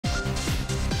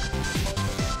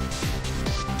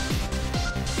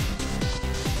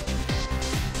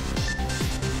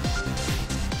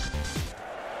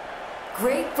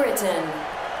Great Britain,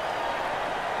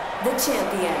 the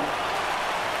champion.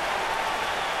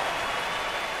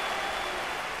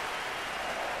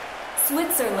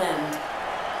 Switzerland,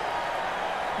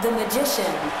 the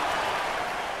magician.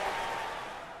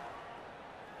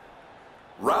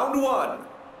 Round one.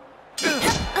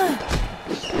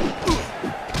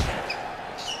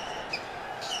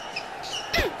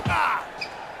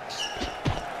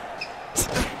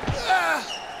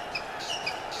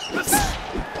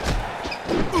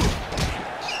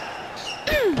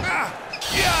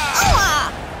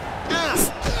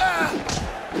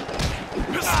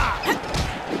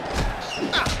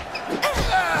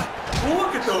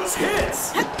 Look at those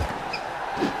hits!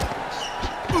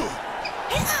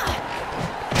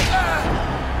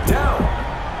 Down.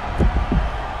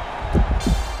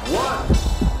 1,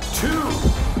 2,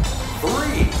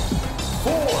 3,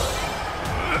 4.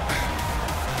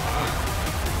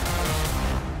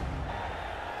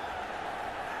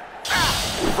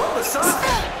 From the side.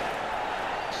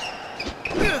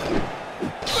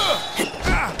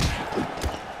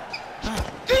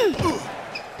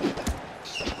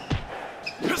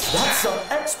 That's some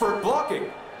expert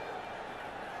blocking.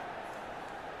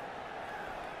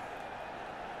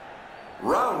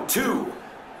 Round two.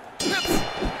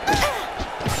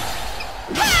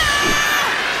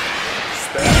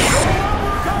 Special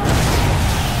uppercut.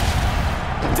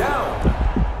 Down.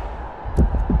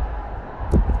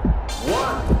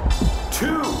 1,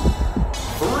 2,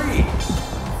 3,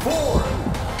 4,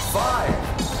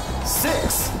 5,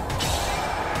 6.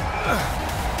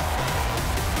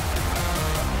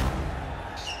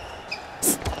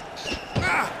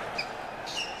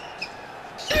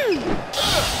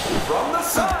 From the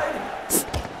side.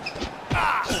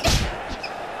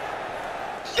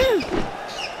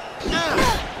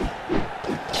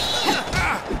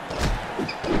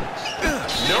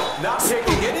 Nope, not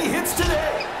taking any hits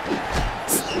today.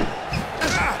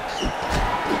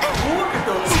 Look at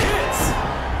those hits.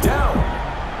 Down.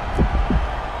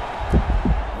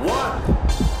 1,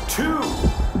 2,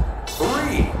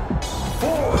 3,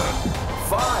 4,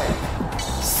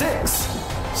 5, 6,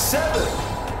 7,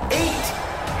 8.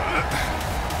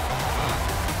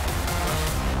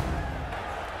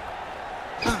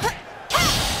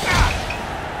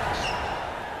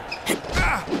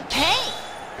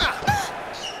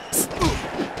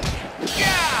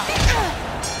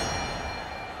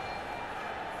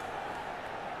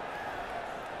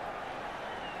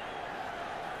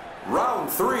 Round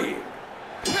three.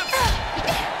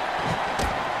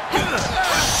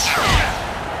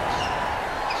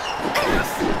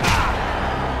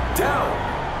 Down.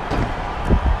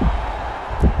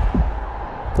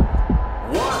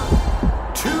 1,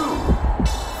 2,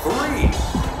 3,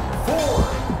 4,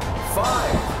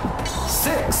 5,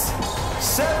 6,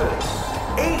 7,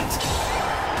 8.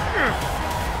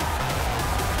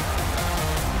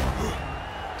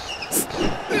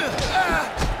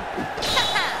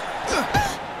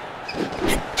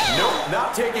 Nope,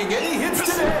 not taking any hits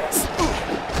today.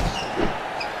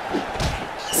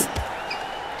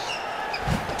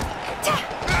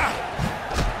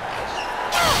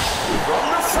 From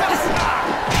the side.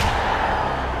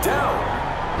 Down.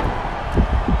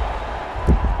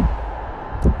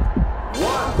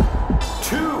 1,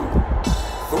 2,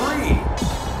 3,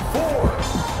 4,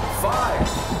 5,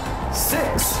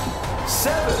 6,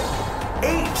 7,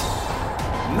 8,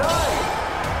 9.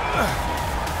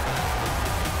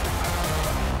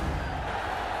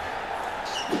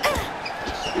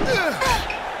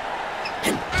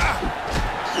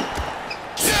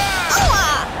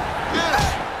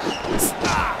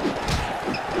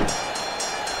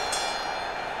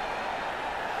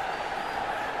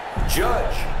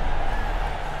 Judge.